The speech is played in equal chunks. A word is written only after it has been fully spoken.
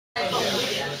It's my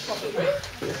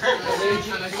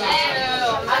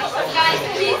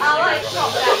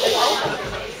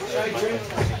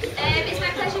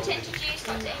pleasure to introduce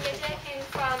Dr. Ingo Dierking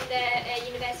from the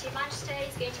University of Manchester.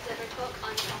 He's going to deliver a talk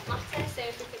on soft matter, so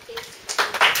if we could please.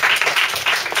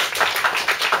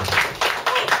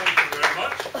 Well, thank you very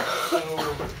much. So,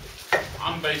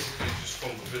 I'm basically just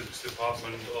from the physics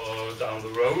department down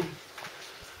the road.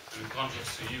 In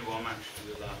contrast to you, I'm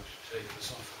actually allowed to take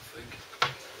this off, I think.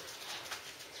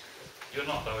 You're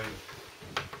not, are you?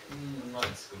 Not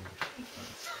at school.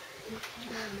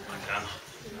 I can.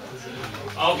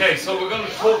 Okay, so we're going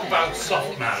to talk about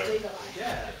soft matter.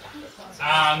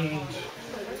 And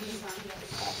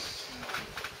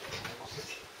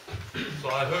so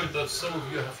I heard that some of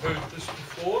you have heard this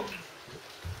before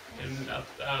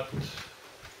at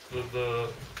the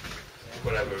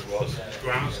whatever it was,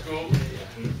 grammar school.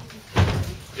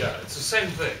 Yeah, it's the same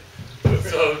thing.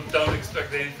 So don't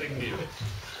expect anything new.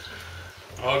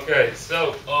 Okay,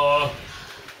 so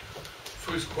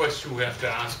first question we have to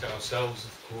ask ourselves,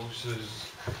 of course,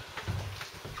 is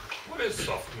what is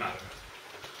soft matter?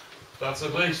 That's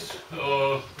at least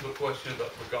the question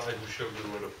that the guy who showed me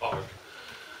where the park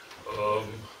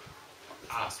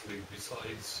asked me,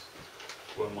 besides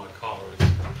where my car is.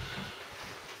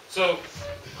 So,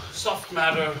 soft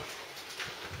matter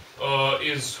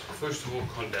is, first of all,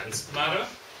 condensed matter.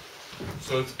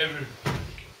 So it's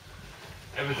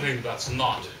everything that's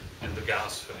not in the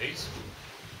gas phase.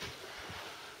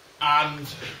 And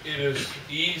it is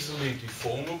easily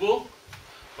deformable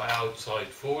by outside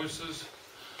forces.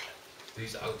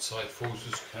 These outside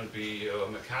forces can be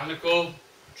mechanical,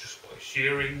 just by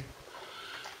shearing.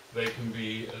 They can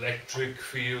be electric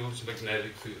fields,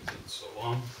 magnetic fields, and so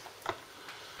on.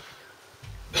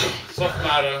 Soft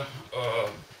matter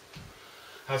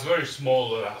has very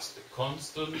small elastic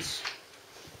constants,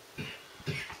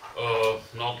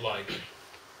 not like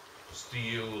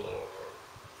steel or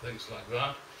things like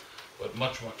that, but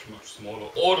much smaller,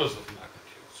 orders of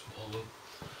magnitude smaller.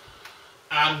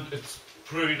 And its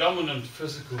predominant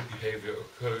physical behavior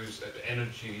occurs at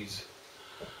energies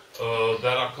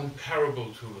that are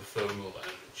comparable to the thermal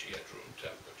energy at room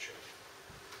temperature.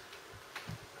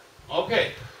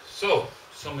 Okay, so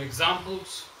some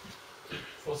examples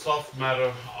for soft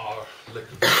matter are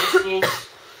liquid crystals,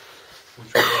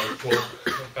 which we're going to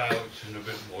talk about in a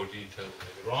bit more detail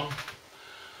later on.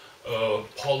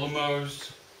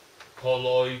 Polymers,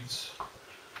 colloids,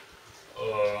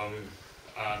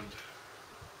 and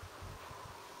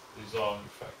these are in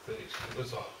fact this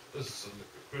is a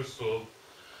liquid crystal.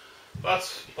 That's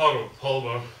part of a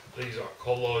polymer. These are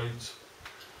colloids,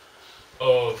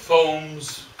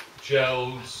 foams,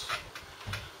 gels,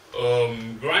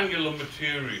 granular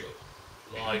material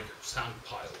like sand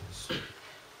piles,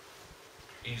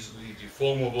 easily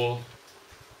deformable.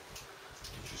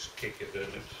 You just kick it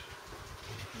and it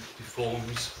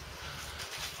deforms.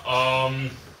 A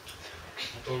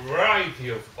variety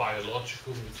of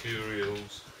biological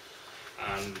materials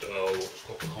and what's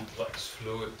called complex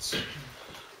fluids,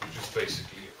 which is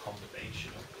basically a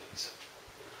combination of these.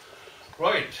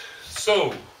 Right,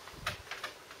 so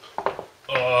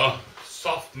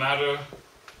soft matter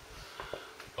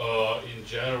in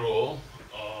general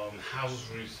has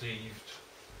received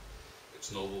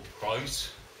its Nobel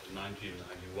Prize in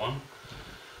 1991.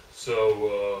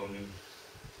 So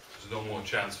there's no more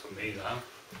chance for me now.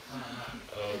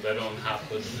 They don't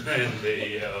happen in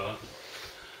the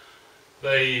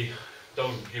they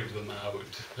don't give them out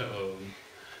to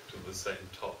the same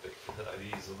topic that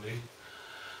easily.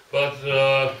 But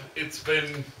it's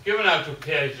been given out to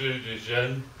Ingo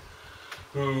Dierking,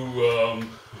 who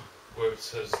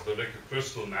works as the liquid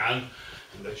crystal man,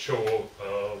 and they show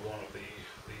one of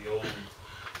the old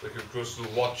liquid crystal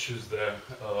watches there.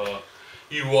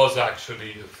 He was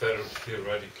actually a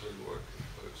theoretically working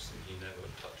person. He never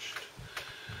touched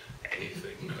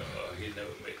anything. He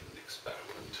never made an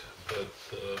experiment, but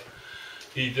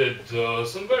he did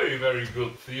some very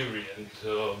good theory, and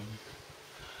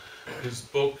his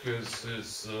book is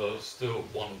still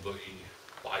one of the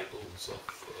Bibles of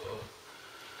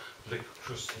liquid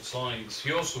crystal science.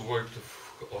 He also worked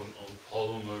on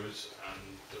polymers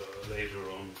and later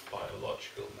on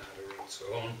biological matter and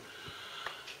so on.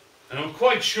 And I'm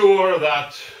quite sure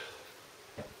that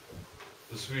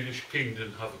the Swedish king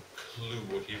didn't have a clue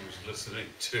what he was listening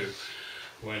to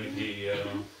when he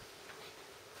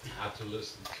had to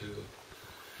listen to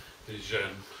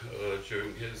Dierking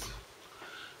during his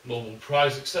Nobel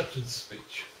Prize acceptance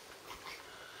speech.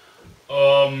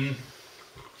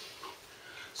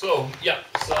 So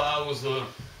that was the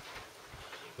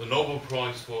Nobel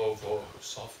Prize for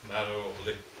soft matter or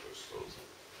liquid crystals.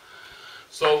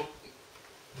 So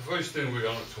the first thing we're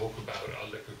going to talk about are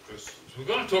liquid crystals. We're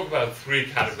going to talk about three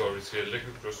categories here: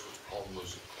 liquid crystals,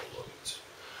 polymers, and colloids,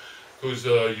 because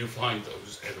you find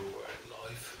those everywhere in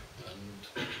life,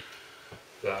 and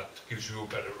that gives you a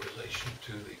better relation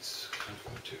to these kind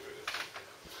of materials.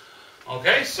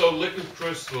 Okay, so liquid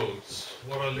crystals.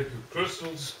 What are liquid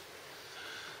crystals?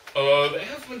 They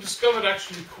have been discovered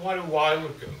actually quite a while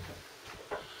ago.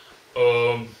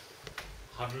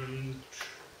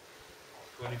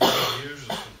 125 years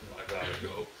or something like that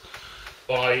ago,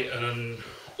 by an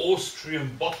Austrian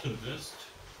botanist.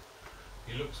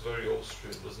 He looks very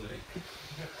Austrian, doesn't he?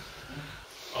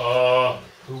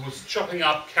 Who was chopping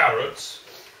up carrots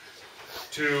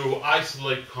to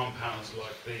isolate compounds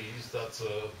like these. That's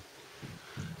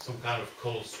some kind of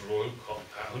cholesterol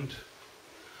compound.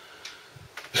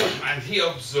 And he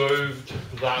observed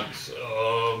that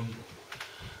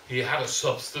he had a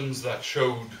substance that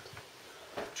showed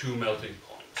two melting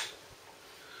points.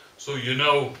 So you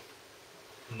know,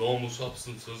 normal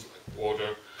substances like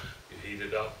water, you heat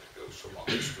it up, it goes from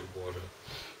ice to water,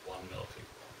 one melting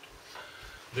point.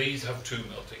 These have two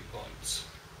melting points.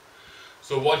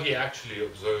 So what he actually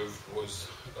observed was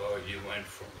you went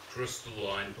from a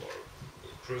crystalline or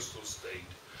a crystal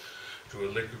state to a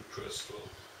liquid crystal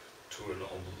to a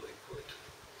normal liquid.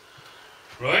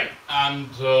 Right? And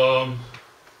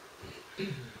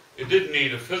it didn't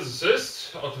need a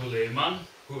physicist, Otto Lehmann,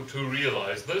 to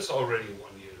realize this already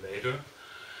 1 year later.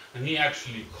 And he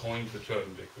actually coined the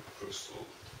term liquid crystal.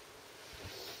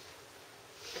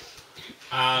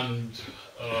 And,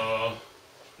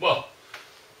 well,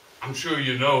 I'm sure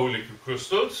you know liquid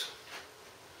crystals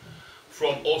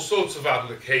from all sorts of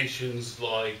applications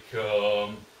like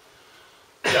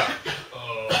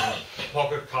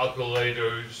pocket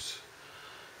calculators,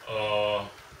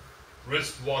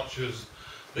 wristwatches.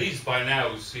 These by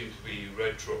now seem to be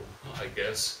retro, I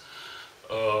guess.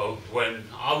 When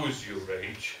I was your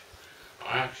age,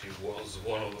 I actually was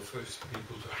one of the first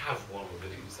people to have one of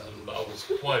these, and I was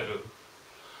quite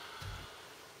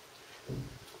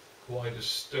a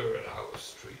stir at our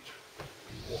street.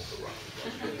 We walk around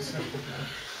like this.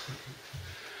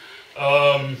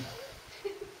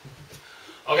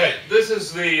 Okay, this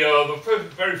is the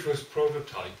very first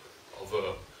prototype of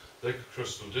a liquid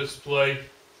crystal display.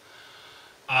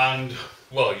 And,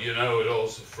 well, you know it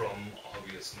also from,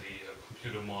 obviously,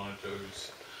 computer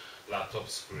monitors, laptop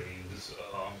screens.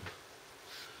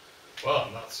 Well,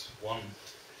 that's one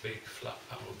big flat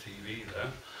panel TV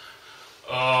there.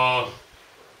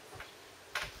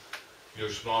 Your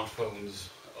smartphones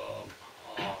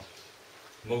are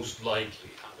most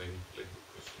likely having liquid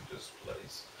crystal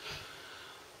displays.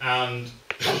 And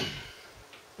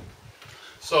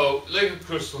so liquid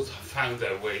crystals have found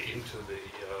their way into the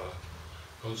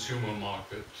consumer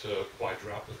market quite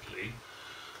rapidly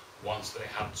once they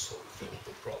had solved the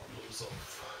problems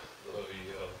of the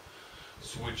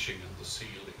switching and the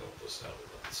sealing of the cell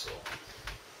and so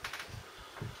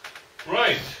on.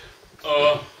 Right.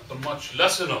 A much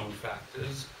lesser known fact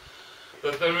is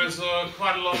that there is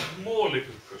quite a lot more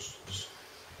liquid crystals.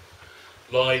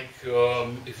 Like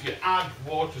if you add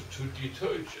water to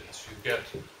detergents, you get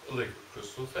a liquid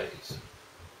crystal phase.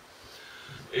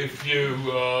 If you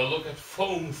look at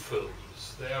foam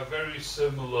films, they are very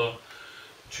similar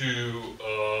to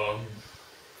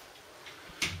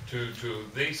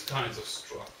these kinds of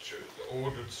structures,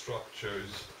 ordered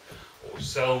structures, or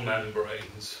cell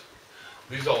membranes.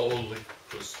 These are all liquid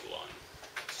crystalline.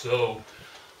 So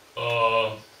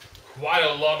quite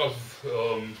a lot of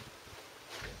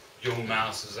your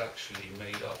mass is actually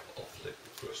made up of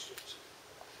liquid crystals,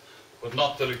 but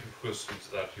not the liquid crystals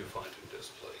that you find in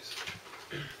displays.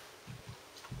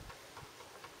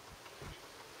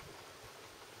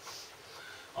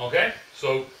 Okay,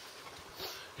 so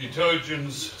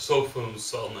detergents, soap films,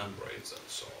 cell membranes, and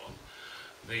so on.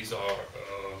 These are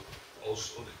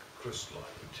also liquid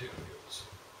crystalline materials.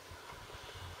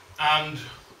 And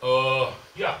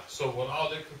so what are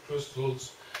liquid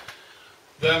crystals?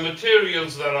 They're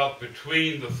materials that are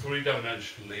between the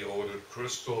three-dimensionally ordered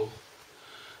crystal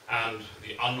and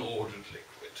the unordered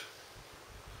liquid.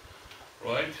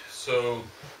 Right? So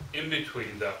in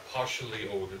between, they're partially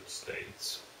ordered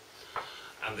states.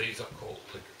 And these are called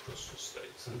liquid crystal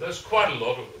states. And there's quite a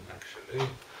lot of them, actually.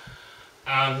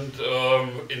 And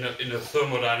in a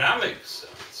thermodynamic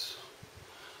sense,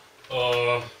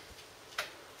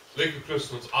 liquid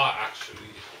crystals are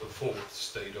actually the fourth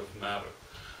state of matter,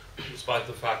 despite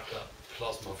the fact that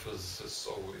plasma physicists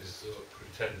always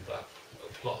pretend that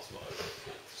plasma is the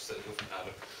fourth state of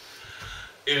matter.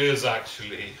 It is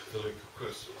actually the liquid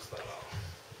crystals that are.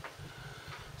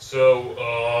 So,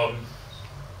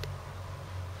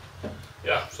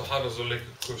 how does a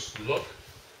liquid crystal look?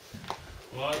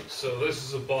 Right, so this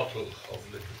is a bottle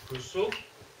of liquid crystal,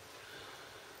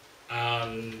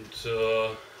 and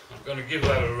I'm going to give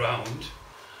that a round,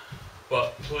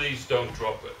 but please don't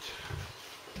drop it,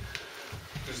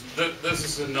 because this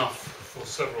is enough for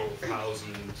several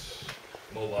thousand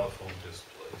mobile phone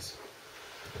displays.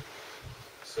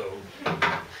 So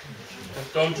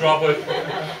don't drop it.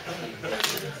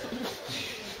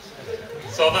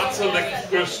 So that's a liquid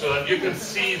crystal, and you can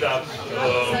see that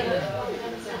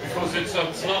because it's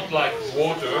not like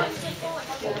water,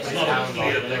 it's not a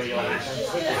clear liquid,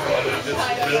 but it is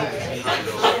milk kind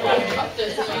of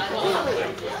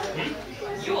liquid.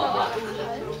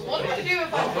 What do you do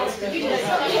about this?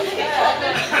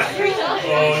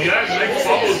 Yeah, it makes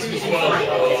bubbles as well.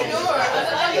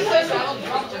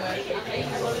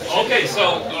 Okay, so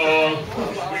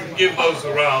we can give those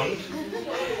around.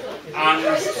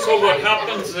 And so what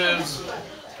happens is,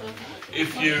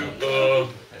 if you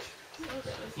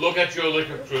look at your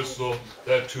liquid crystal,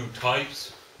 there are two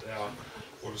types. There are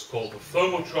what is called the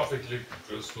thermotropic liquid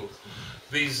crystal.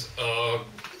 These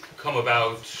come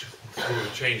about through a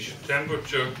change in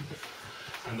temperature.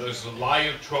 And there's a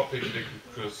lyotropic liquid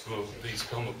crystal. These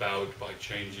come about by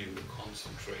changing the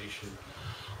concentration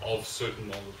of certain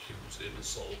molecules in a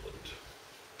solvent,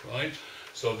 right?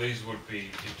 So these would be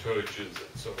detergents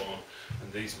and so on,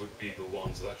 and these would be the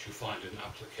ones that you find in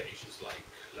applications like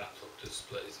laptop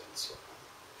displays and so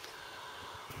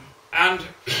on. And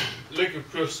liquid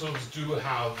crystals do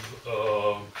have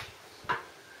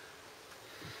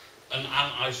an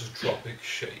anisotropic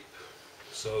shape,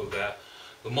 so that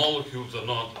the molecules are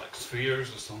not like spheres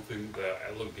or something, they're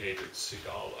elongated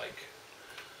cigar-like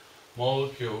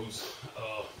molecules.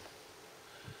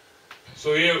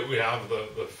 So here we have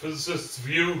the physicist's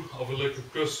view of a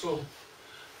liquid crystal,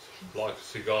 like a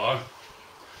cigar.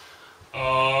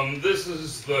 This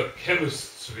is the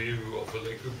chemist's view of a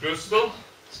liquid crystal.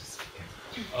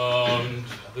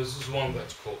 This is one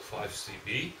that's called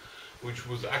 5CB, which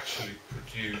was actually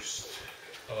produced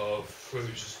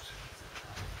first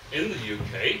in the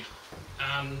UK,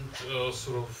 and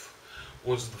sort of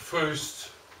was the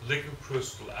first liquid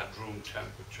crystal at room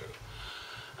temperature.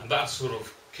 And that sort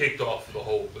of kicked off the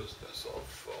whole business of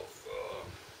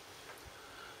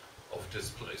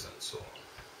displays and so on.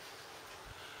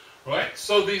 Right,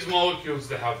 so these molecules,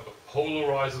 they have a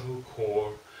polarizable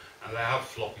core, and they have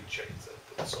floppy chains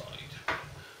at the side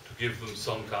to give them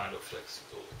some kind of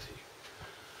flexibility.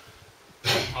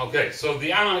 Okay, so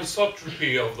the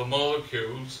anisotropy of the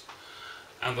molecules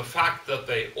and the fact that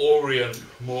they orient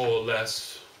more or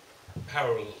less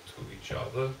parallel to each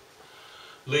other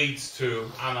leads to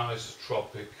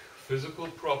anisotropic physical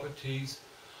properties.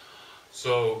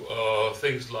 So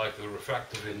things like the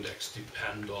refractive index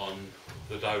depend on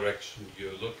the direction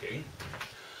you're looking.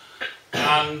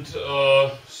 And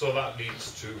so that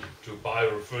leads to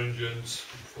birefringence,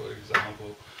 for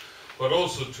example, but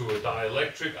also to a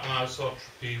dielectric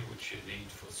anisotropy, which you need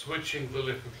for switching the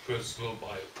liquid crystal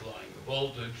by applying the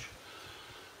voltage,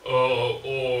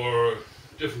 or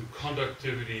different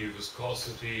conductivity,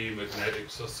 viscosity, magnetic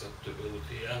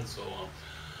susceptibility, and so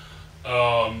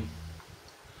on,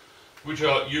 which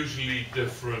are usually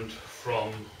different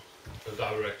from the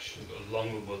direction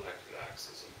along the molecular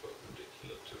axis and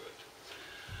perpendicular to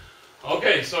it.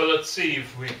 Okay, so let's see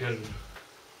if we can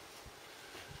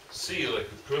see a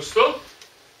liquid crystal.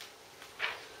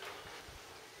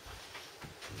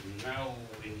 Now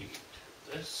we need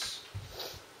this.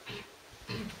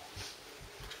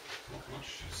 Not much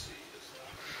to see, is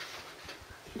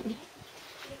there?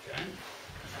 Okay.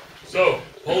 So,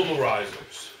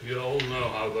 polarizers. You all know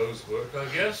how those work, I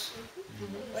guess.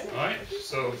 Right?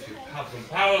 So if you have them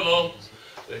parallel,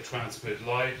 they transmit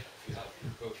light. If you have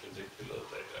them perpendicular,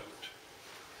 they don't.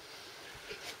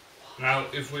 Now,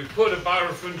 if we put a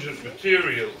birefringent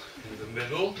material in the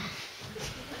middle,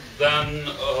 then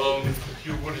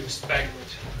you would expect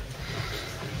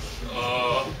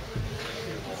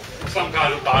some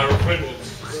kind of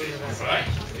birefringence to see, right?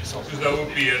 Because there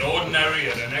would be an ordinary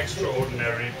and an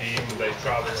extraordinary beam. They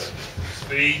travel at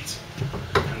speed,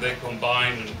 and they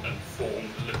combine and form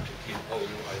elliptically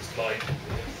polarized light.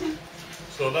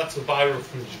 So that's a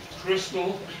birefringent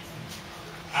crystal,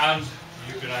 and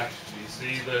you can actually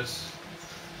see this.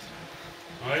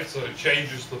 Right, so it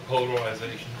changes the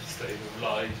polarization state of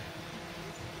light,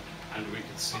 and we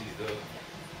can see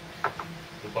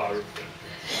the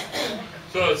birefringence.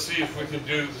 So let's see if we can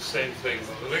do the same thing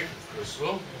with the liquid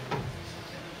crystal,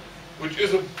 which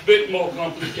is a bit more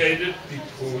complicated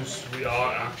because we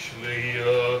are actually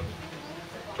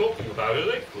talking about a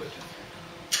liquid.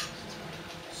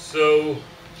 So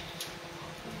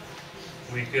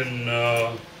we can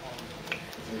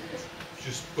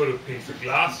just put a piece of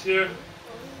glass here.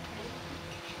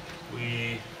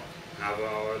 We have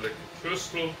our liquid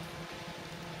crystal.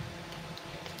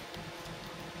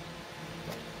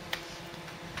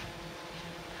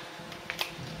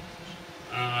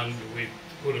 And we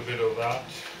put a bit of that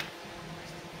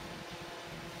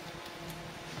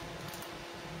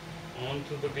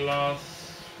onto the glass.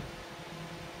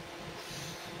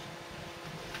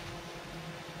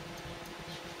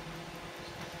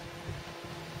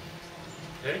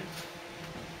 Okay.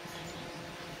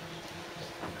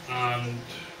 And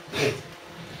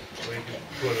we can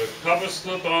put a cover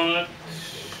slip on it,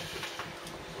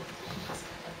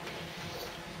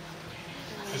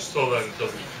 just so that it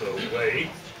doesn't flow away.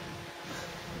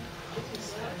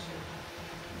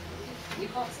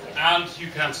 And you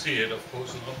can't see it, of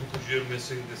course, not because you're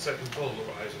missing the second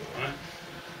polarizer, right?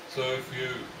 So if you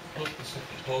put the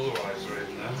second polarizer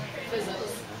in there,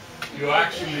 you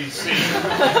actually see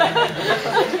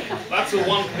that's a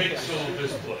 1 pixel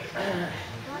display,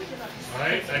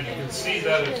 right? And you can see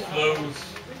that it flows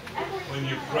when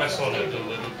you press on it a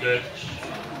little bit.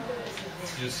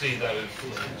 You see that it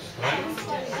flows, right?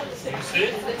 You see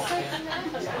it?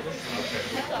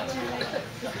 Okay.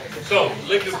 So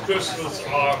liquid crystals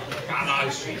are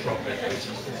anisotropic.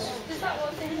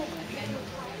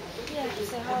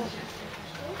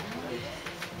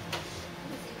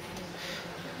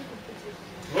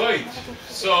 Right,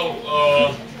 so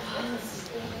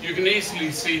you can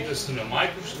easily see this in a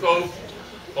microscope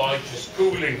by just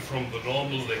cooling from the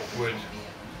normal liquid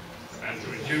and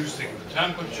reducing the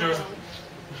temperature.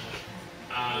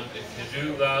 And if you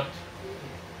do that,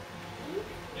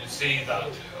 you see that a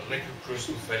liquid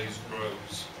crystal phase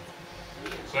grows.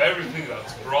 So everything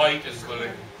that's bright is the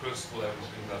liquid crystal,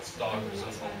 everything that's dark is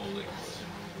a normal liquid.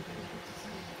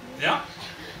 Yeah?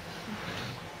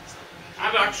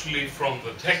 And actually, from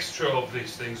the texture of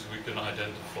these things, we can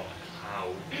identify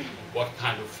what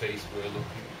kind of phase we're looking at.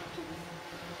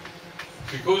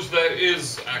 Because there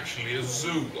is actually a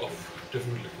zoo of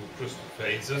different liquid crystal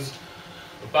phases,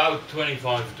 about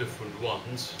 25 different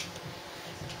ones,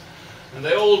 and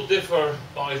they all differ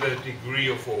by their degree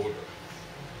of order.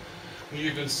 And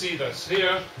you can see that's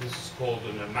here. This is called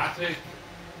a nematic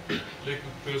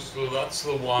liquid crystal. That's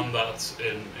the one that's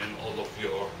in all of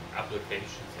your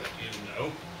applications that you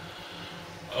know.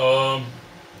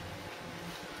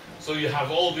 So you have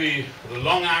all the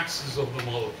long axes of the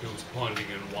molecules pointing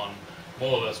in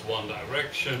more or less one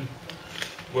direction,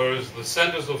 whereas the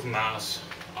centers of mass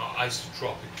are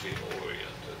isotropically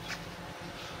oriented.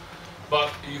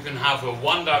 But you can have a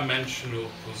one-dimensional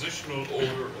positional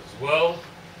order as well,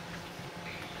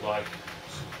 like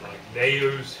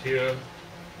layers here,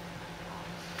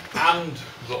 and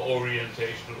the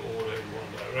orientational order in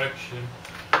one direction.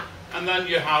 And then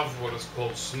you have what is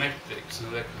called smectics,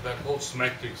 and they're called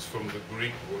smectics from the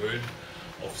Greek word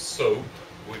of soap,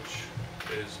 which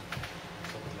is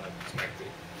something like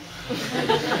smectic.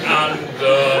 And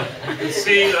you can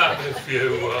see that if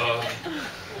you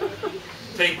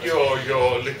take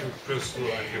your liquid crystal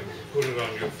and you put it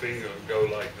on your finger and go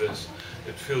like this,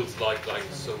 it feels like a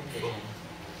soap film.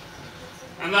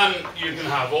 And then you can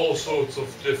have all sorts of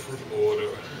different order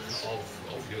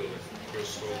of your liquid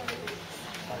crystal,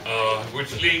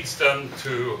 which leads them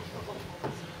to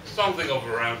something of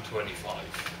around 25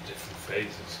 different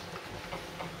phases.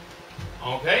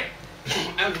 Okay?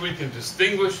 And we can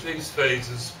distinguish these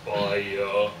phases by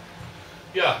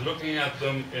looking at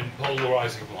them in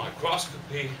polarizing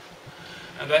microscopy.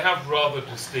 And they have rather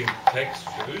distinct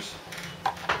textures.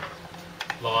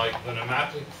 Like the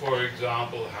nematic, for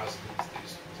example, has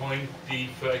these point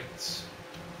defects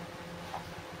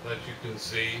that you can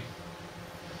see.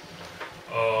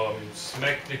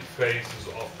 Smectic phases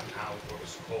often have what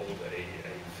is called a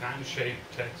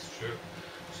fan-shaped texture,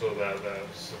 so that they're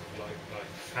sort of like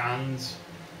fans.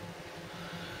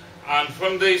 And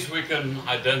from these we can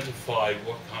identify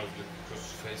what kind of liquid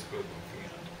crystal phase we're looking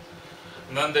at.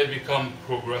 And then they become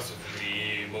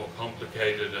progressively more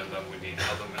complicated, and then we need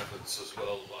other methods as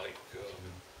well, like,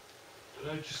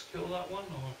 did I just kill that one,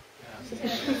 or? Yeah.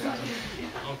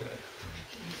 Okay.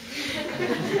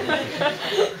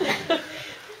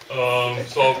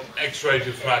 So X-ray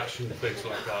diffraction, things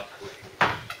like that, which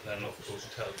then of course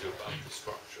tell you about the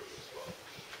structure as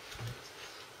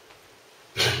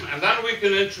well. And then we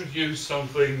can introduce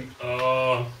something, you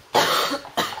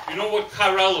know what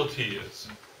chirality is?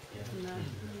 No.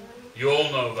 You all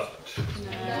know that?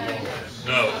 No.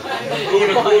 No. Who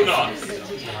not?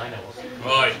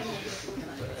 Right.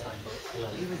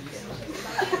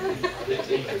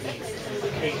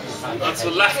 That's a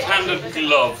left-handed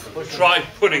glove. Try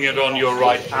putting it on your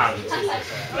right hand.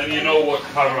 Then you know what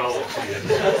chirality is.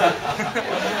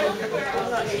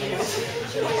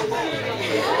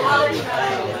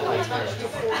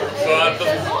 So that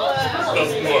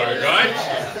doesn't work, right?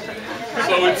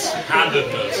 So it's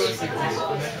handedness.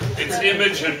 It's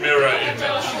image and mirror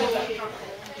image.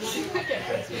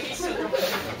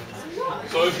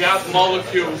 So if you have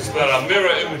molecules that are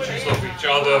mirror images of each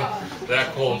other,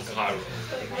 they're called chiral.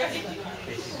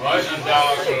 Right, and there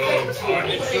are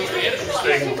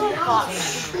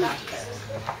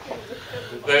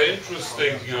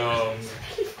interesting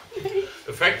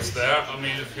effects there. I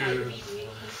mean, if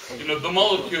you know, the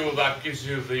molecule that gives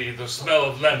you the smell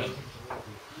of lemon,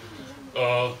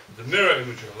 the mirror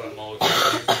image of that molecule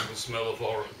gives you the smell of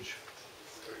orange,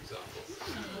 for example.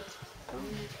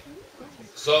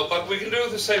 So, but we can do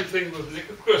the same thing with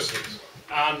liquid crystals,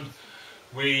 and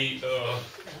we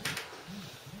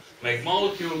make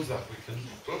molecules that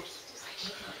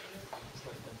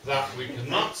we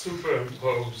cannot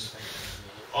superimpose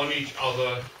on each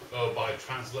other by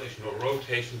translation or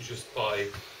rotation, just by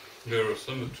mirror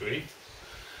symmetry,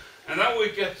 and then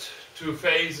we get to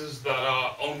phases that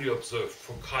are only observed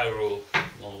for chiral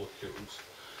molecules,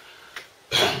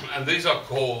 and these are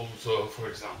called, for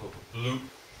example, blue.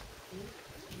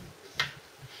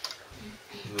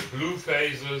 The blue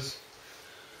phases.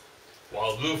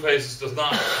 While blue phases does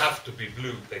not have to be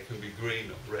blue, they can be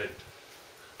green or red.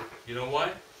 You know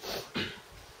why?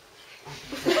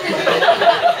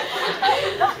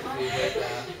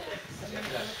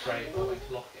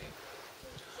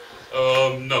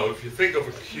 No, if you think of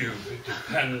a cube, it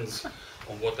depends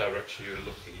on what direction you're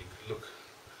looking. You could look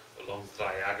along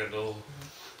diagonal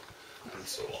and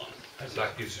so on. And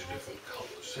that gives you different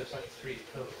colors. So it's like 3D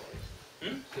Polaroid.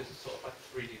 So it's sort of like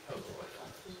 3D Polaroid.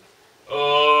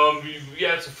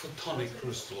 Yeah, it's a photonic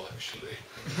crystal, actually.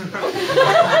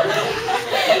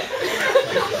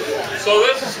 So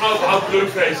this is how blue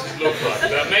phases look like.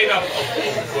 They're made up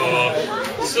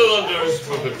of cylinders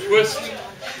with a twist,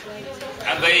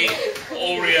 and they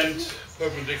orient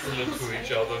perpendicular to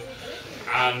each other,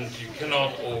 and you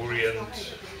cannot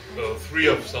orient 3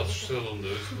 of such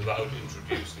cylinders without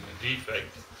introducing a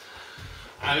defect.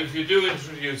 And if you do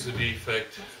introduce a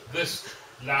defect, this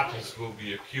lattice will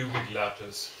be a cubic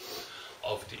lattice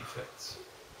of defects.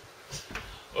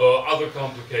 Other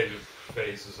complicated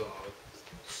phases are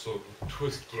sort of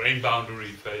twist grain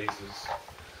boundary phases,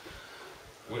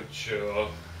 which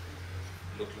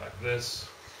look like this.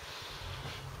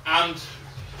 And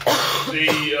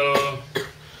the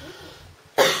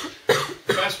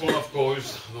best one, of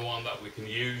course, the one that we can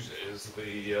use is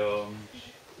the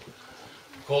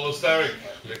cholesteric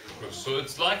liquid crystal. So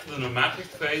it's like the pneumatic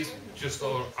phase, just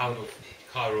out of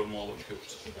chiral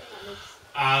molecules.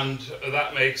 And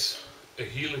that makes a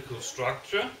helical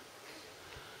structure,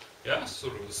 yeah,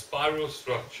 sort of a spiral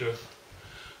structure,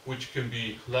 which can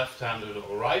be left-handed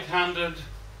or right-handed.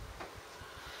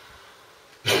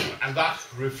 And that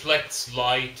reflects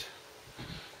light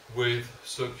with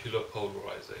circular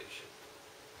polarization.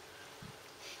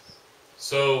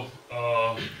 So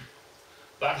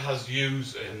that has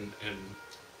use in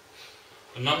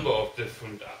a number of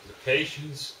different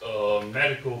applications.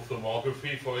 Medical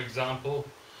thermography, for example.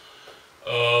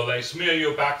 They smear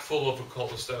your back full of a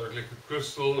cholesteric liquid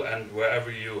crystal, and wherever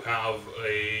you have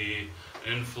an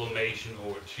inflammation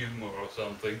or a tumor or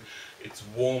something, it's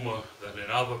warmer than in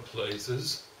other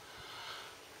places.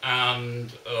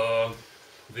 And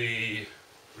the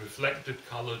reflected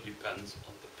color depends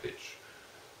on the pitch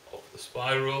of the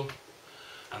spiral,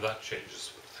 and that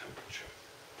changes with temperature.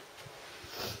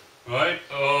 Right?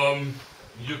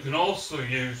 You can also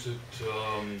use it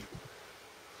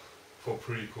for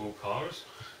pretty cool cars.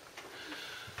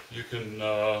 You can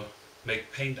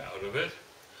make paint out of it,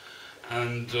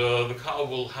 and the car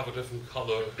will have a different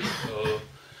color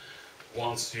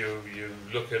once you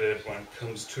look at it when it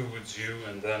comes towards you,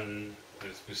 and then when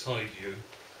it's beside you,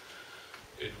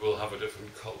 it will have a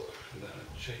different color, and then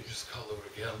it changes color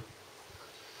again.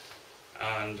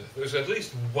 And there's at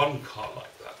least one car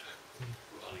like that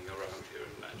running around here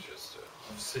in Manchester.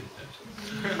 I've seen it.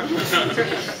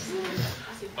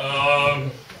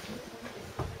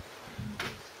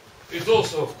 It's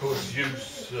also, of course,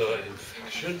 used in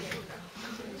fashion.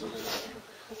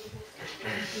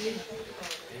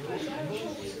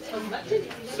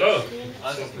 So,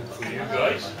 something for you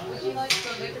guys.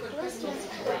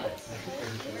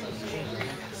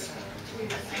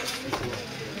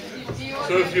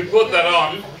 So if you put that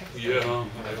on, yeah,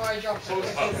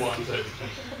 I want it.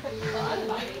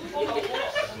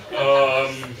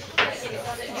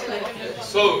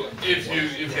 So if you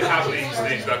have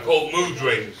these they're called mood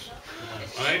rings,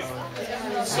 right?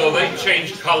 So they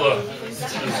change color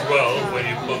as well when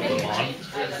you put them on,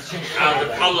 and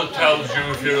the color tells you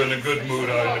if you're in a good mood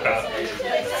or in a bad mood.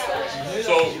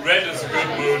 So red is a good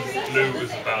mood, blue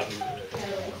is a bad mood.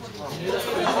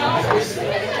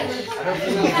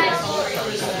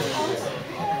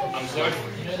 I'm sorry?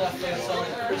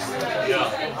 Yeah.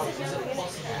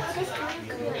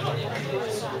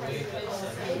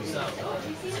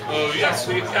 Oh, yes,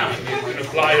 you can. You can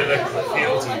apply electric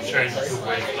fields and change the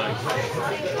wavelength.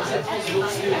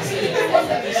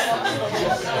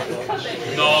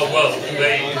 No, well,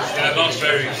 they're not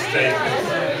very stable.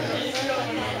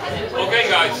 Okay,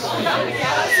 guys.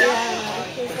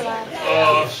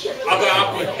 Other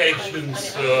applications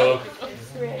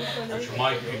which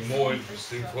might be more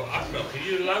interesting for Ahmed. Are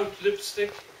you allowed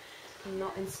lipstick?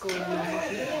 Not in school anymore.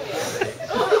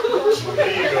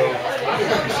 There you go.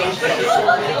 Something.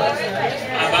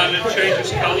 And then it changes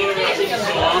color and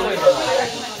so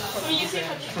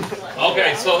on.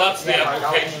 Okay, so that's the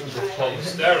applications of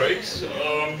polysterics.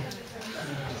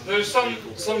 There's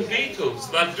some beetles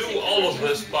that do all of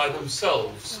this by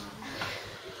themselves.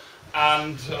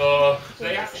 And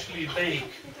they actually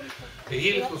make a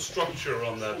helical structure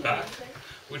on their back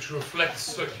which reflects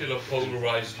circular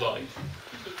polarized light.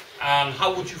 And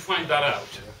how would you find that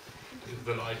out if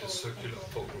the light is circular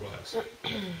polarized?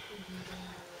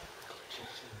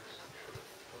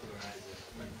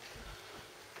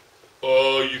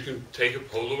 You can take a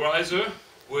polarizer.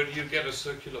 Where do you get a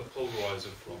circular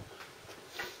polarizer from?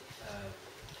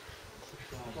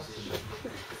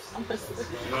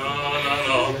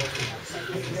 No.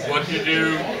 What you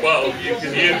do, well, you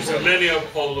can use a linear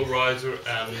polarizer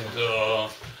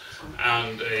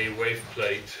and a wave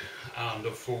plate and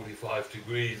a 45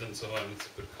 degrees and so on. It's a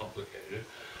bit complicated.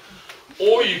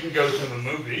 Or you can go to the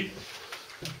movie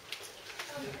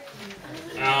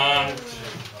and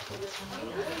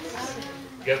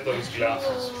get those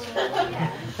glasses.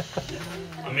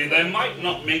 I mean, they might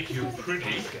not make you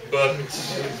pretty, but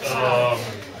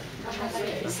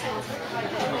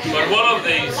one of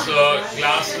these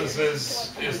glasses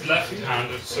is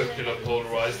left-handed circular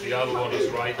polarized, the other one is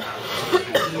right-handed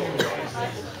circular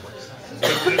polarized. So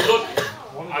if you look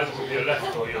either with your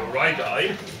left or your right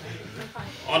eye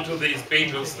onto these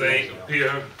beetles, they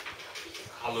appear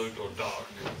colored or dark.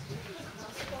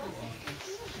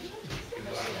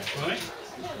 Right?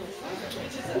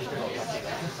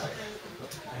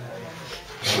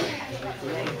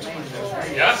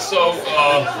 Yeah, so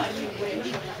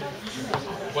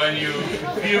when you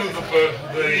view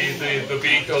the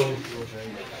beetle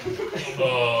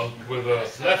with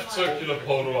a left circular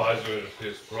polarizer, it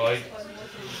appears bright.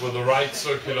 With a right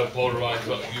circular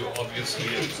polarizer, you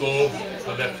obviously absorb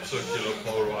the left circular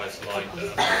polarized light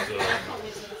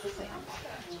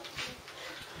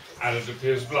and it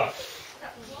appears black.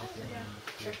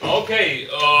 Okay,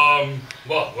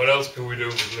 well, what else can we do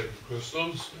with liquid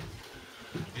crystals?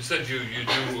 You said you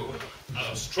do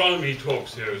astronomy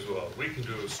talks here as well. We can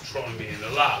do astronomy in the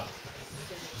lab.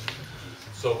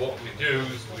 So what we do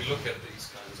is we look at these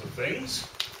kinds of things.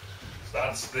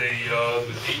 That's the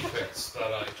defects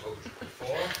that I told you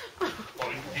before,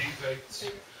 point defects.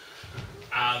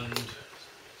 And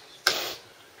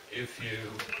if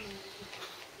you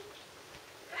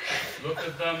look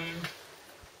at them,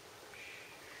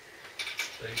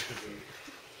 they should be.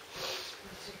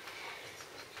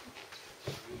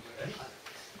 Okay.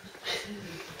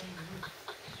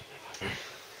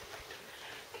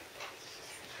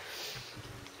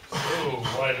 Oh,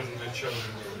 why doesn't it show me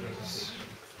this?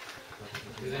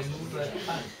 Do they move like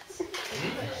fans? Do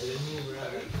they move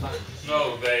like fans? No,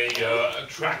 they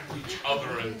attract each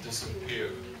other and disappear.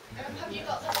 Have you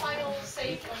got the file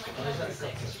saved on the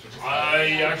classic?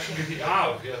 I actually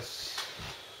have, yes.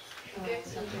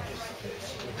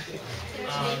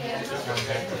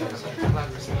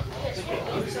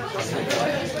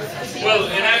 Well,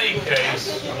 in any case,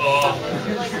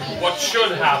 what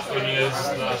should happen is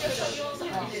that.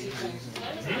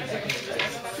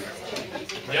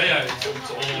 Yeah, it's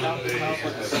all in the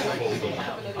folder.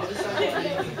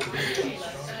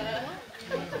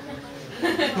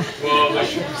 Well, there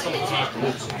should be something I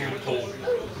called told.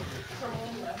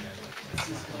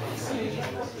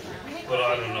 But I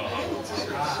don't know how to do it.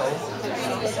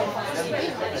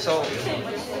 So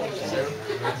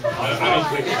I don't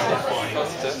think it's fine.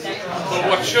 So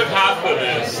what should happen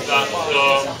is that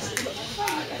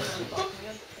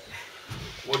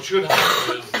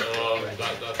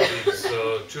that these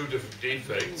two different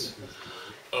defects,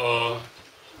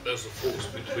 there's a force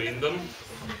between them,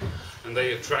 and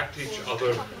they attract each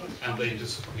other and they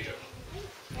disappear.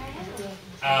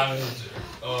 And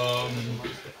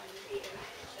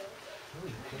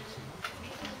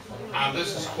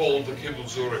this is called the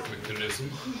Kibble-Zurich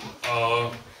mechanism.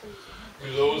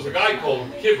 There was a guy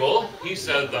called Kibble. He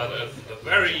said that at the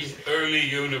very early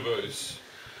universe,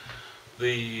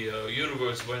 the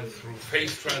universe went through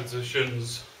phase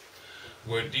transitions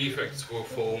where defects were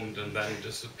formed and then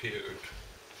disappeared.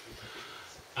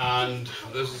 And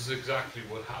this is exactly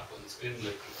what happens in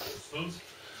liquid crystals.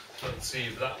 Let's see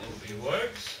if that movie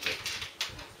works.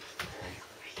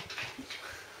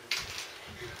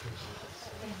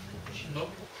 Nope.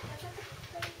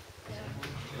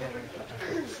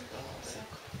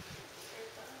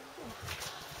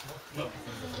 No.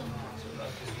 That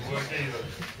doesn't work either.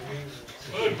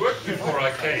 Well, it worked before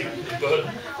I came, but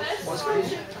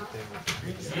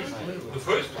the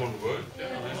first one worked.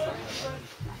 Yeah.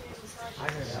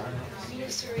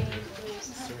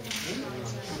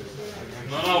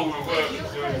 No, we're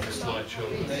doing the slideshow.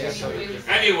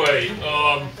 Anyway,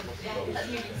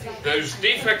 there's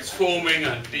defects forming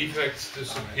and defects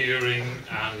disappearing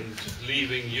and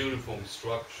leaving uniform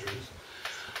structures.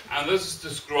 And this is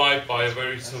described by a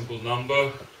very simple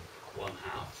number, 1/2.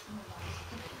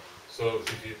 So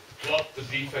if you plot the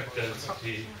defect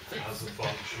density as a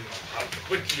function of how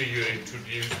quickly you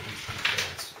introduce these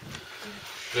defects,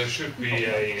 there should be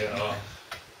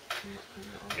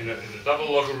in a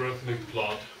double logarithmic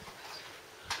plot,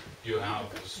 you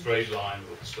have a straight line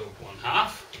with a slope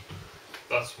 1/2.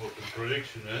 That's what the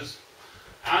prediction is.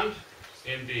 And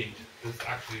indeed, this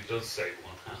actually does say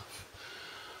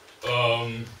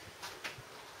 1/2.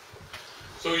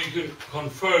 So you can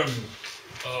confirm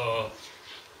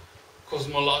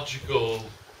cosmological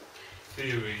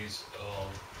theories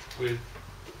with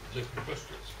liquid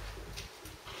crystals.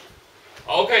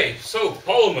 Okay, so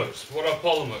polymers. What are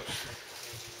polymers?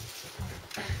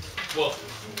 Well,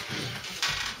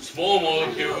 small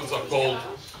molecules are called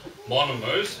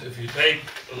monomers. If you take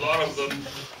a lot of them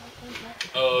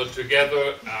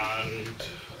together and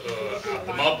add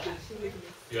them up,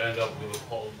 you end up with a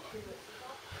polymer.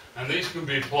 And these can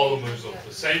be polymers of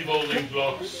the same building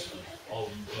blocks,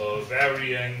 of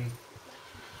varying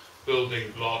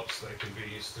building blocks. They can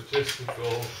be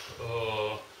statistically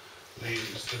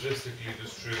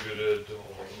distributed,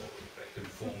 or they can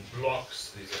form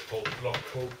blocks. These are called block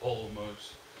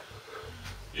copolymers.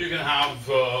 You can have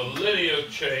linear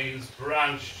chains,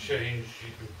 branch chains,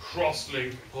 you can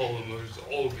cross-link polymers,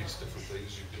 all of these different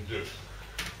things you can do.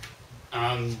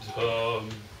 And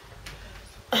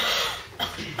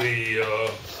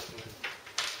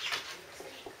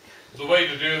the way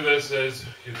to do this is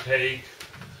you take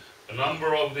a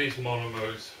number of these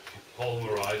monomers, you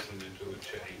polymerize them into a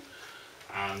chain,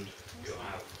 and you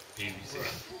have PVC,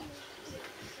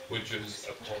 which is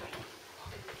a polymer.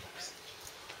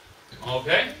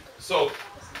 Okay, so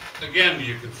again,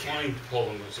 you can find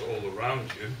polymers all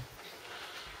around you.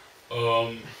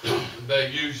 They're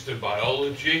used in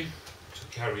biology to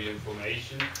carry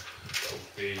information. That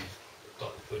would be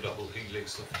the double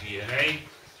helix of DNA.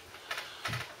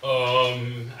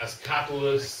 As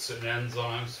catalysts and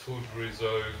enzymes, food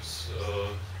reserves,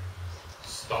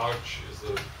 starch is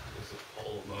a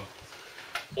polymer,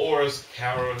 or as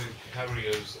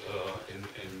carriers in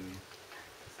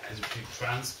energy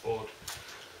transport,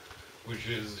 which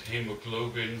is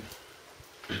hemoglobin.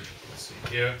 Let's see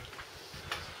here.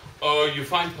 You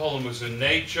find polymers in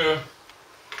nature.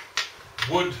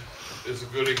 Wood is a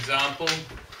good example.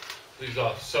 These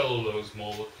are cellulose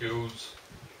molecules,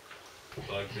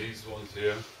 like these ones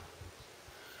here.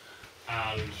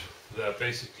 And they're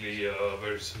basically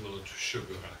very similar to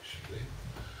sugar, actually.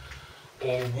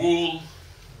 Or wool,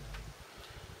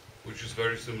 which is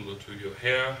very similar to your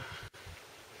hair,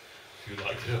 if you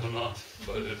like it or not,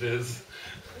 but it is.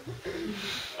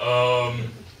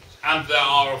 And there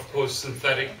are, of course,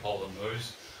 synthetic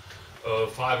polymers,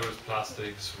 fibers,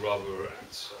 plastics, rubber,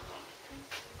 and so on.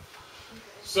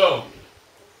 So,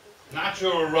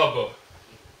 natural rubber.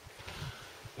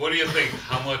 What do you think?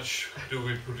 How much do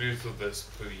we produce of this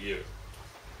per year?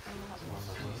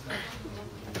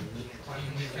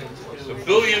 1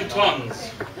 billion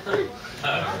tons.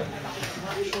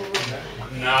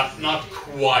 Not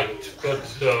quite, but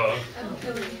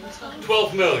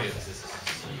 12 million.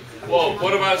 Whoa,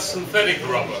 what about synthetic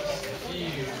rubber?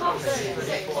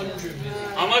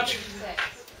 How much?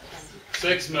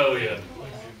 6 million.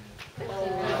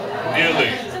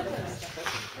 Nearly.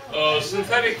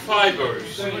 Synthetic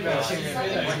fibers. A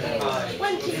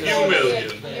few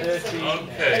million.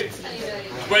 Okay.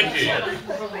 20.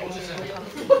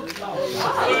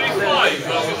 35.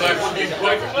 That was actually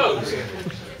quite close.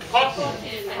 Cotton.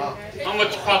 How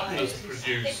much cotton is produced?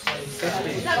 produced?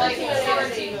 70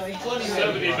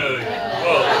 million.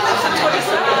 Well,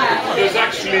 there's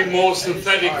actually more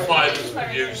synthetic fibers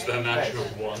produced than natural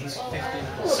ones.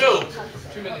 Silk.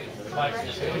 2 million.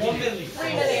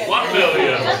 1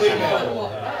 million.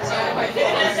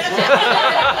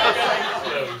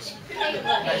 Close.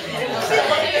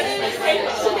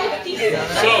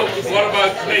 So, what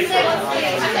about paper?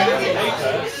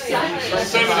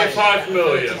 75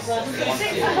 million.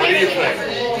 What do you think?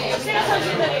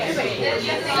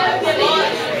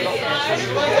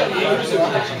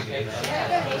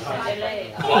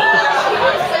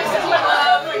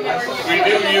 We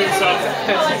do use up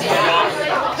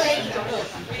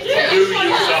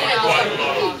quite a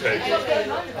lot of paper.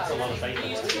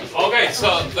 Okay, so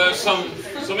there's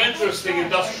some interesting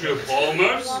industrial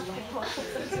polymers.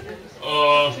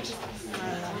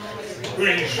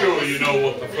 Pretty sure you know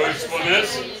what the first one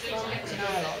is.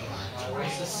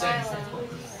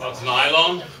 That's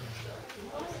nylon.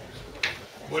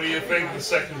 What do you think the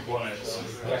second one is?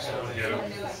 Yeah.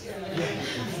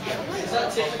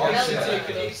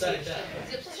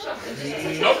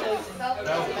 Nope.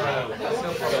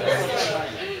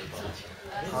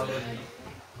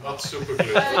 Not super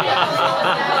glue.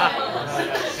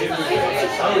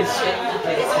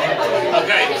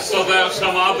 Okay, so there are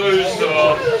some others.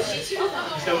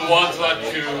 The ones that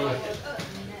you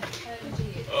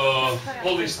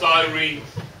polystyrene,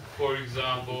 for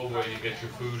example, where you get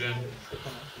your food in.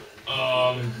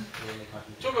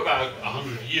 Took about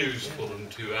 100 years for them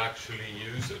to actually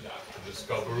use it after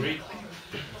discovery.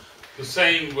 The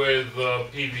same with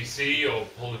PVC or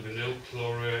polyvinyl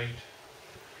chloride.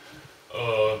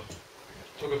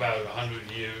 Took about 100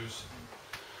 years.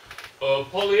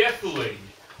 Polyethylene,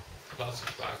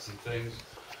 plastic bags and things,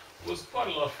 was quite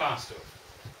a lot faster.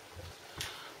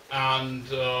 And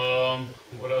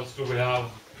what else do we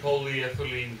have?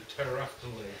 Polyethylene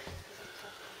terephthalate.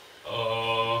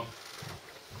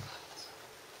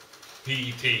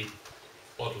 PET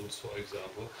bottles, for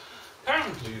example.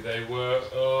 Apparently they were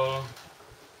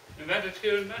invented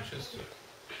here in Manchester.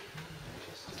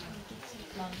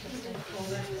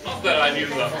 Not that I knew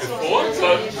that before,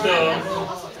 but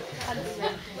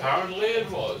apparently it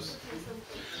was.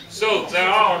 So there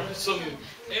are some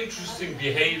interesting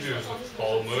behaviors of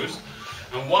polymers,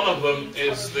 and one of them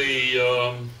is the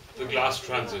glass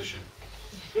transition.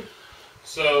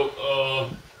 So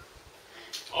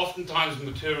oftentimes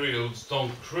materials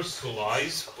don't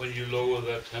crystallize when you lower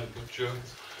their temperature,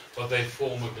 but they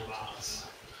form a glass.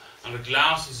 And a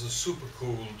glass is a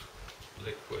supercooled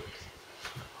liquid.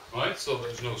 Right, so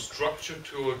there's no structure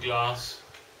to a glass,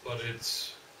 but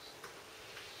it's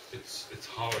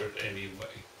hard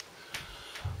anyway.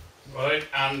 Right,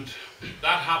 and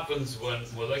that happens when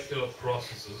molecular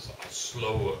processes are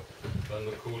slower than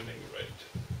the cooling rate.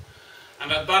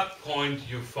 And at that point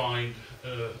you find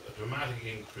a dramatic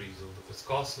increase of the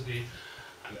viscosity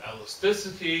and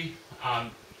elasticity, and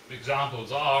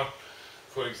examples are,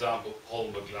 for example,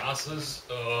 polymer glasses.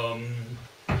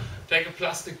 Take a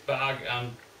plastic bag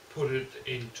and put it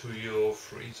into your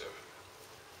freezer.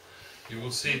 You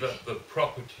will see that the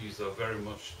properties are very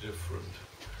much different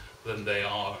than they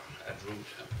are at room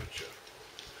temperature.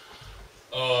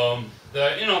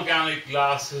 The inorganic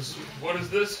glasses, what is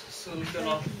this?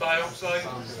 Silicon dioxide?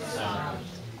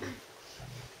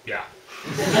 Yeah.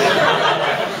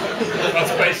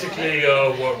 That's basically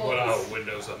what our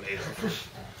windows are made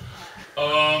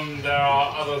of. There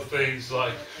are other things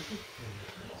like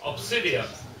obsidian.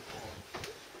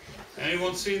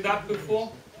 Anyone seen that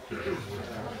before?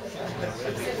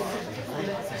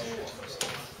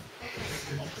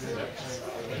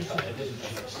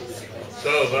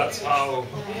 So that's how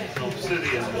an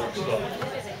obsidian looks like.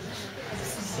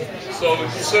 So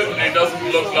it certainly doesn't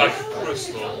look like a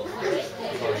crystal.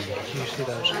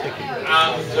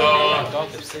 And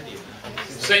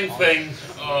same thing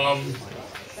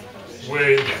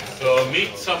with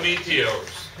some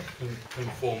meteors can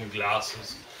form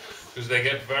glasses, because they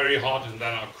get very hot and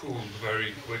then are cooled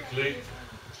very quickly.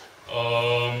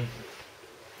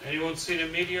 Anyone seen a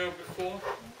meteor before?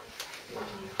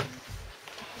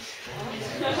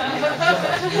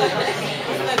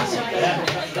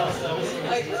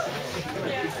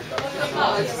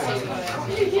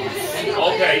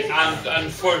 Okay,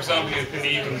 and for example, you can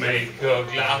even make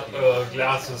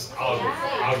glasses out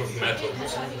of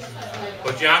metals,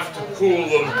 but you have to cool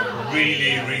them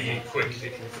really, really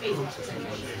quickly.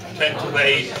 10 to the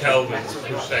 8 kelvins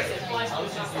per second.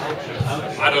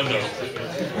 I don't know.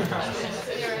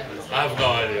 I have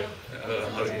no idea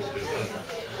how you do that.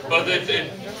 But they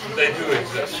do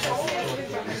exist.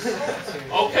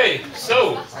 Okay,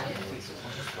 so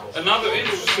Another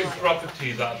interesting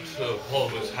property that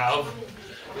polymers have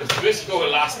is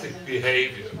viscoelastic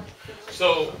behavior.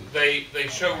 So they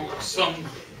show some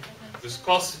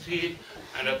viscosity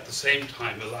and at the same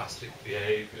time elastic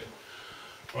behavior.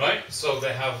 Right? So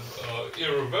they have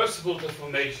irreversible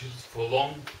deformations for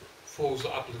long force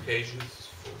applications,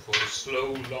 for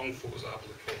slow, long force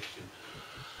application.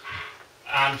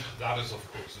 And that is,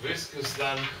 of course, viscous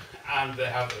then. And they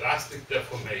have elastic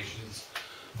deformations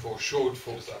for short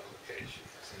force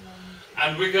applications.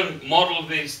 And we can model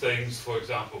these things, for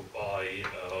example, by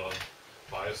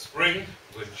a spring,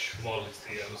 which models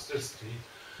the elasticity,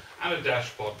 and a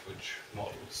dashpot, which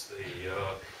models the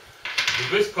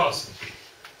viscosity.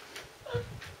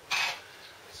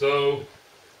 So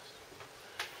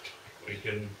we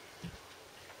can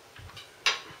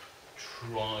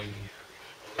try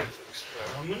a little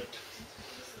experiment.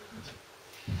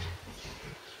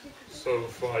 So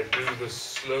if I do this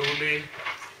slowly,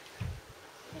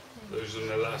 there's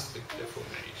an elastic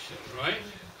deformation, right?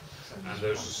 And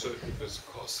there's a certain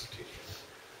viscosity.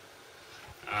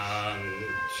 And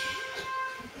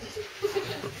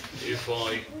if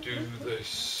I do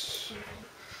this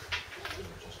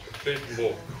a bit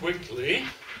more quickly,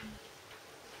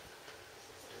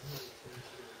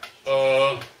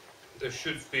 there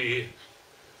should be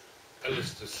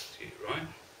elasticity, right?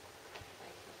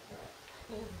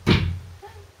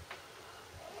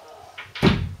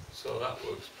 So that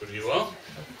works pretty well.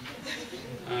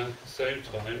 And at the same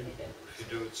time, if you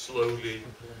do it slowly,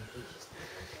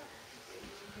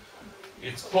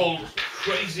 it's called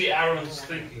Crazy Aaron's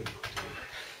thinking.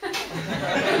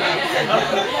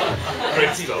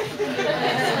 Great stuff.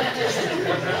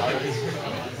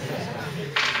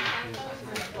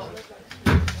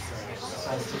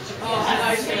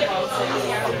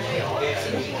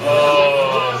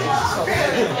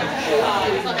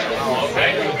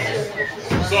 Okay.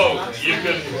 So you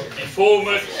can deform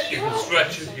it, you can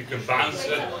stretch it, you can bounce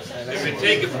it. If you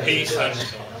take a piece and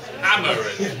hammer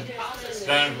it,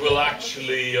 then it will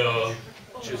actually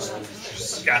just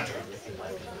scatter.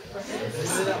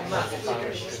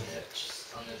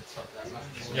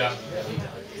 Yeah.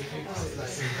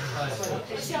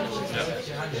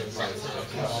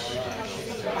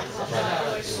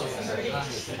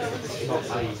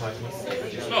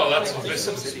 No, that's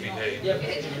viscous behavior.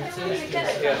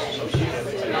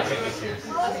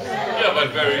 Yeah, but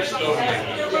very slowly.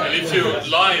 And if you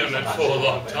lie on it for a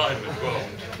long time, it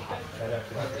won't.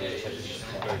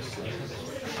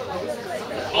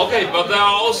 Okay, but there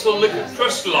are also liquid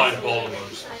crystalline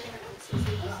polymers.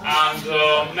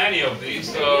 And many of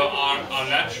these are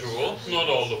natural, not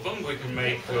all of them. We can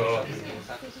make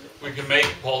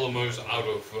polymers out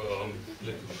of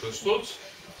liquid crystals.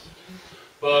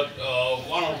 But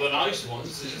one of the nice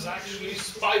ones is actually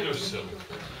spider silk.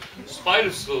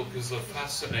 Spider silk is a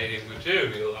fascinating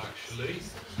material, actually.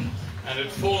 And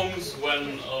it forms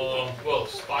when, well,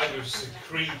 spiders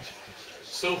secrete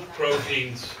silk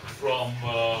proteins from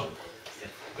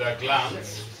their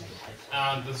glands.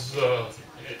 And this is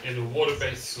in a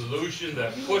water-based solution.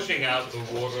 They're pushing out the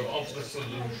water of the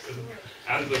solution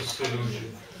and the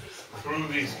solution through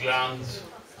these glands.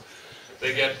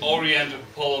 They get oriented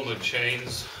polymer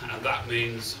chains, and that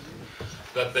means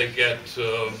that they get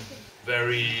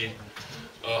very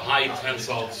high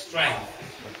tensile strength.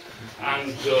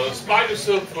 And spider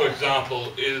silk, for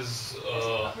example, is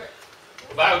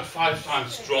about 5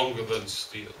 times stronger than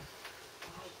steel.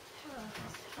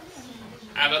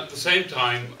 And at the same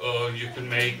time, you can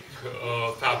make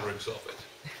fabrics of it.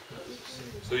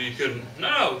 So you can,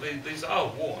 no, these are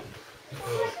worn.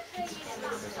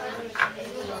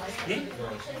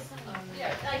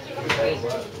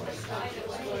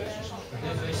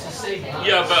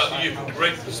 Yeah, but you can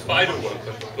break the spider web,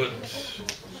 but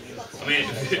I mean,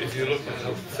 if you look at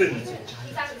how thin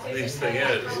this thing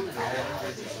is.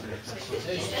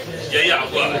 Yeah,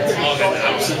 well, it's not an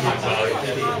absolute value.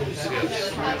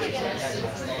 Yes.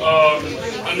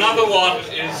 Another one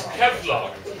is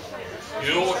Kevlar.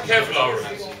 You know what Kevlar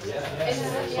is?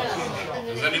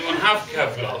 Does anyone have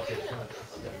Kevlar?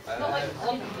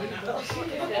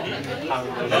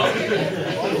 No?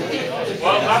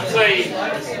 Well,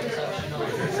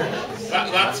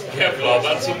 that's Kevlar.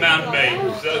 That's a man-made.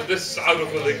 So this is out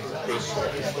of a liquid crystal.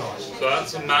 So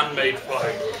that's a man-made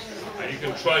fiber, and you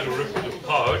can try to rip it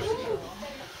apart.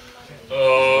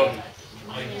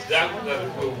 I doubt that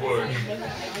it will work.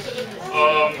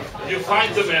 You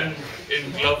find them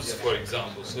in gloves, for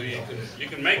example. So you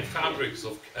can make fabrics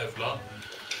of Kevlar,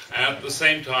 and at the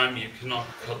same time you cannot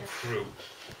cut through.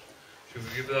 Should we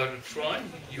give that a try?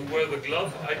 You wear the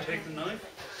glove, I take the knife.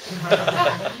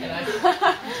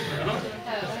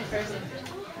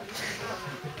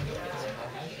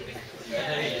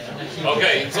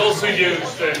 Okay, it's also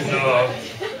used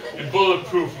in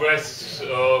bulletproof vests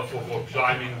for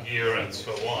climbing gear and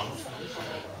so on.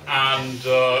 And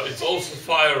it's also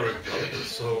fire repellent,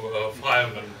 so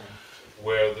firemen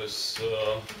wear this,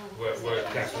 wear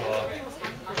Kevlar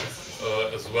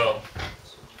as well.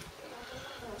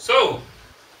 So,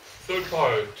 third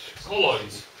part,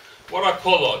 colloids. What are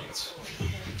colloids?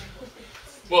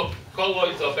 Well,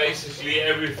 colloids are basically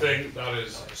everything that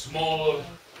is smaller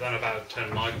than about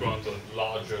 10 microns and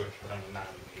larger than a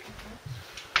nanometer.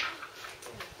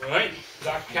 Right?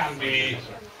 That can be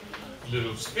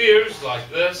little spheres like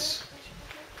this,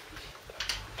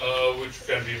 which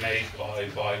can be made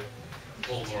by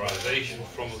polymerization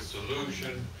from a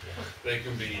solution. They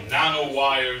can be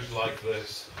nanowires like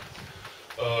this.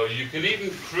 You can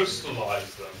even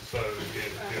crystallize them. So if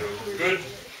you're good,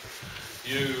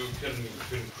 you can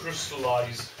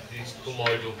crystallize these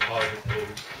colloidal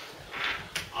particles,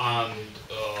 and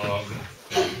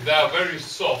they are very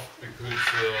soft because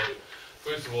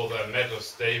first of all they're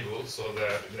metastable, so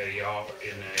they are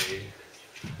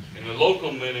in a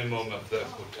local minimum of their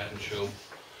potential,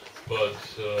 but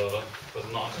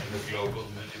not in a global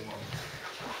minimum.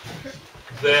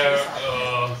 Their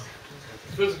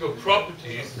physical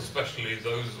properties, especially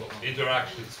those of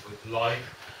interactions with light,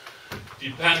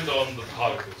 depend on the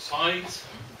particle size,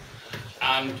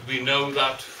 and we know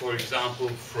that, for example,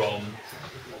 from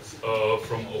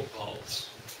opals.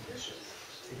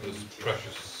 Those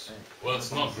precious. Well,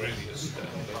 it's not really a stone,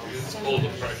 it's called a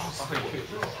precious stone.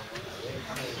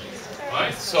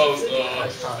 Right? So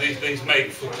these things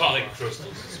make photonic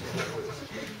crystals as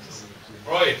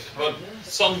well. Right, but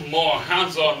some more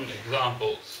hands-on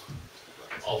examples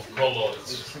of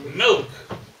colloids. Milk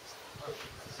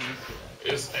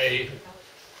is a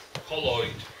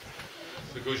colloid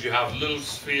because you have little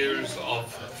spheres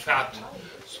of fat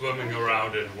swimming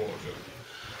around in water.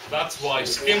 That's why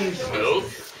skimmed milk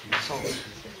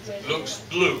looks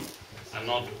blue and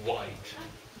not white,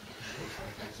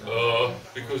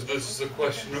 because this is a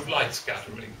question of light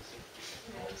scattering.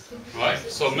 Right?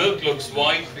 So milk looks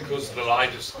white because the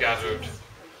light is scattered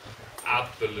at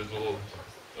the little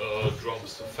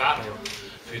drops of fat.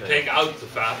 If you take out the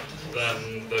fat,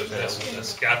 then there's less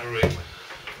scattering,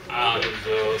 and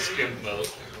skimmed milk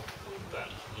then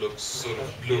looks sort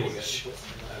of bluish.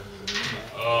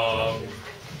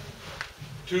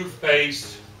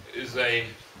 Toothpaste is a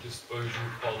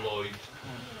dispersion colloid.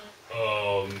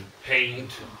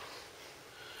 Paint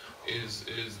is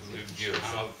you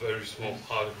have very small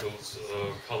particles,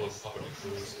 color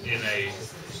particles in a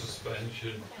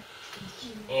suspension.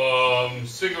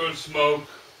 Cigarette smoke.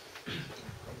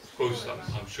 Of course,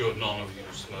 I'm sure none of you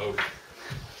smoke.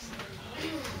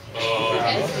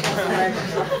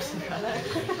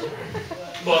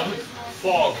 But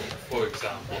fog, for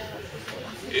example,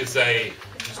 is a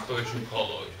dispersion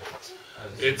colloid.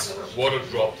 It's water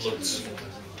droplets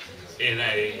in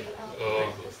a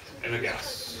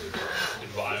gas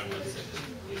environment.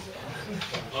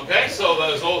 Okay, so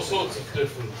there's all sorts of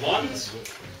different ones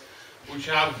which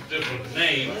have different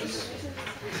names,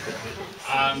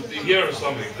 and here are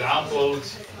some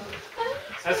examples.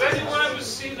 Has anyone ever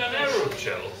seen an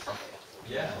aerogel?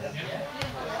 Yeah.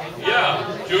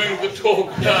 Yeah, during the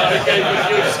talk that I gave at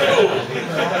your school.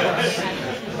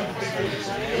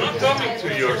 I'm not coming to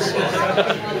your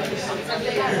side.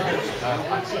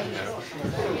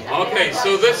 Okay,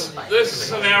 so this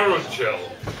is an aerogel.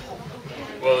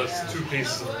 Well, it's two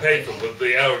pieces of paper, but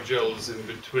the aerogel is in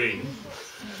between,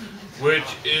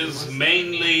 which is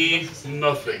mainly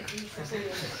nothing.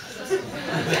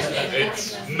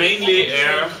 It's mainly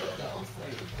air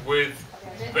with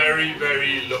very,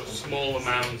 very small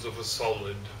amounts of a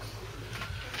solid.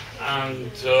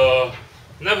 And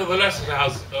nevertheless, it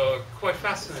has quite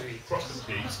fascinating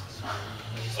properties.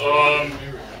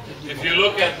 If you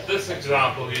look at this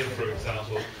example here, for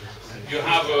example, you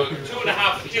have a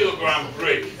 2.5 kilogram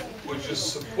brick which is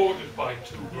supported by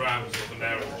 2 grams of an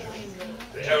aerogel.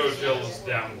 The aerogel is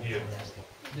down here.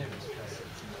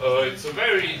 It's a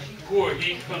very poor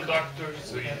heat conductor,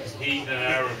 so you just heat an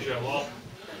aerogel up,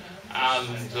 and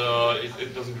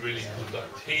it doesn't really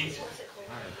conduct heat.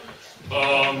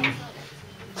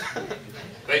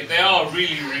 They are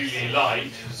really, really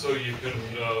light, so you can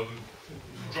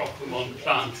drop them on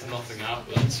plants, nothing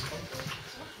happens.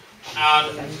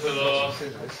 And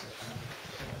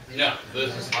yeah,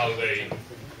 this is how they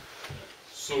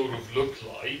sort of look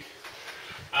like.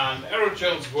 And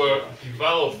aerogels were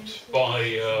developed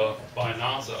by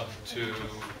NASA to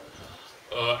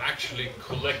actually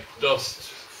collect dust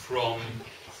from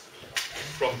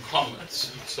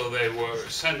comets. So they were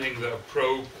sending their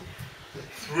probe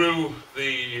through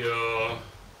the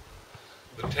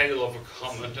tail of a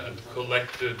comet and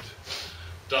collected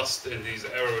dust in these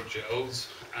aerogels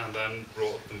and then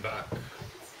brought them back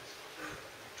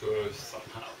to Earth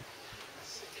somehow.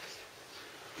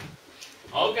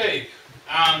 Okay,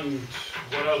 and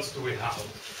what else do we have?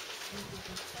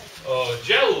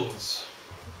 Gels.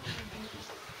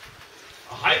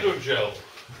 A hydrogel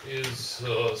is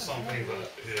something that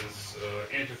is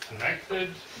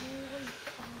interconnected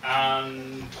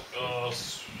and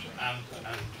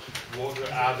water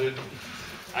added,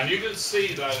 and you can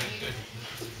see that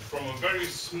from a very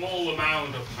small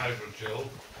amount of hydrogel,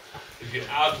 if you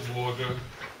add water,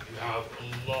 you have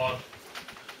a lot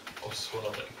of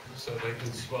swelling. So they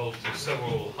can swell to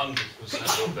several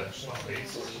 100% of their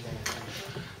size.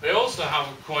 They also have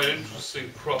quite interesting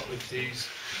properties.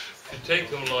 If you take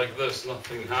them like this,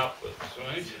 nothing happens,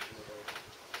 right?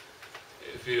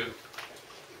 If you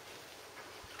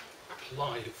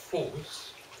apply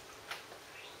force,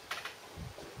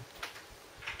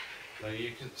 then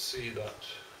you can see that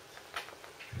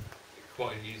it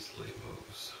quite easily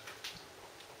moves.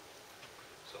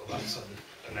 So that's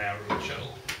an aerogel.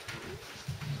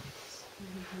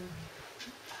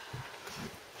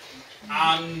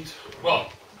 And,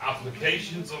 well,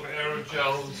 applications of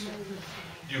aerogels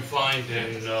you find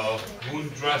in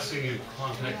wound dressing, in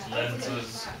contact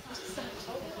lenses,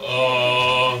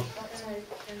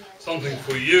 something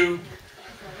for you,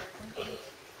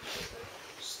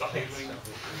 styling.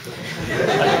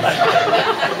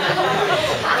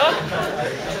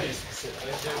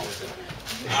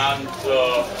 And,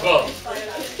 well,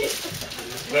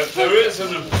 there is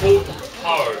an important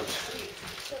part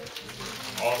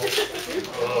of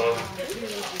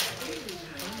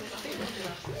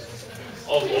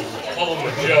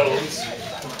polymer gels,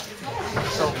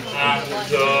 and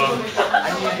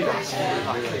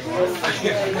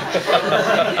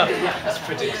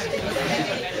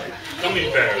gummy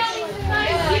bears.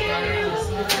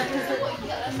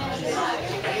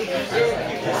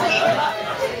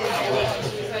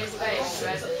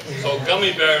 So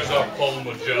gummy bears are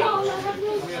polymer gels.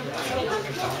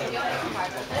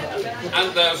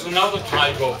 And there's another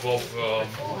type of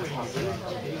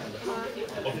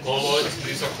colloids.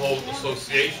 These are called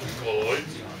association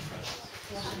colloids,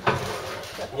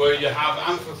 where you have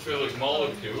amphiphilic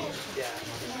molecules.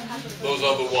 Those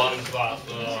are the ones that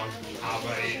have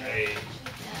a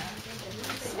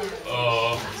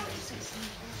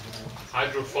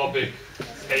hydrophobic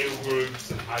tail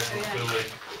groups and hydrophilic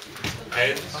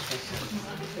heads,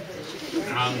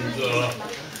 and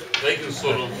they can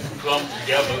sort of clump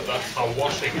together. That's how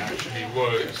washing actually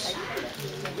works,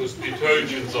 because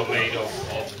detergents are made of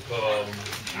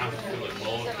amphiphilic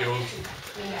molecules.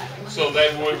 So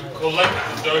they would collect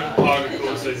the dirt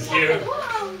particles in here,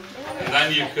 and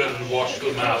then you can wash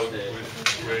them out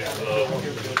with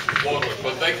water.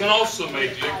 But they can also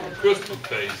make liquid crystal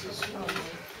phases.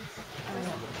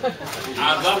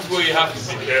 And that's where you have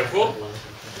to be careful.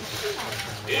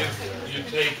 If you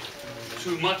take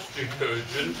too much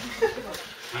detergent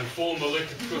and form a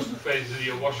liquid crystal phase in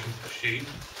your washing machine,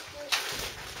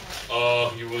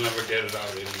 you will never get it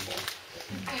out anymore.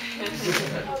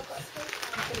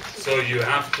 So you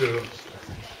have to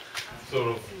sort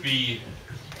of be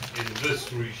in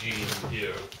this regime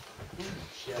here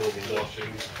for the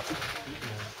washing.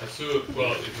 So,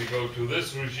 well, if you go to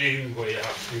this regime where you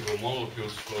have single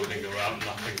molecules floating around,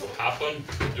 nothing will happen,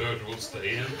 the dirt will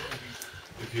stay in.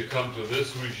 If you come to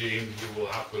this regime, you will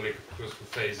have the liquid crystal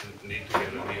phase and need to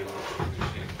get a new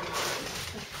regime.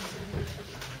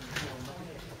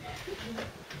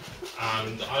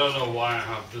 And I don't know why I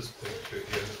have this picture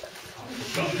here.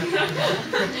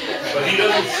 But he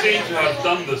doesn't seem to have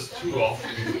done this too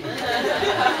often.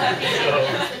 So,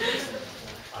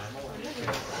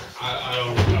 I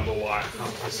don't remember why I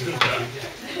have this in there.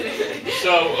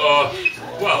 So,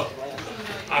 well,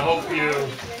 I hope you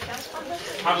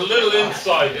had a little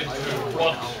insight into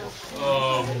what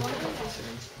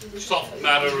soft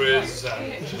matter is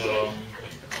and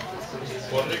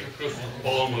what liquid crystal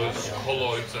polymers,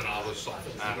 colloids, and other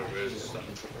soft matter is. And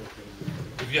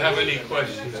if you have any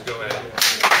questions, go ahead.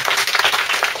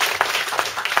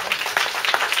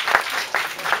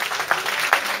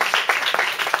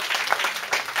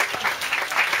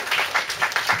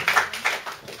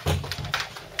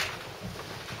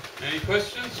 Any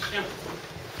questions? Yeah.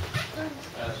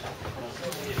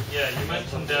 Yeah, you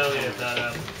mentioned earlier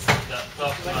that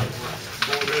soft matter was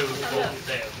a really important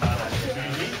state of matter.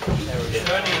 Is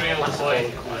there any real point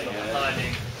in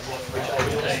hiding what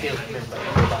state?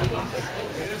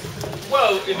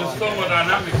 Well, in a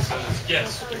thermodynamic sense, yes,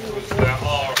 because there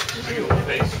are real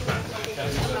phase transitions.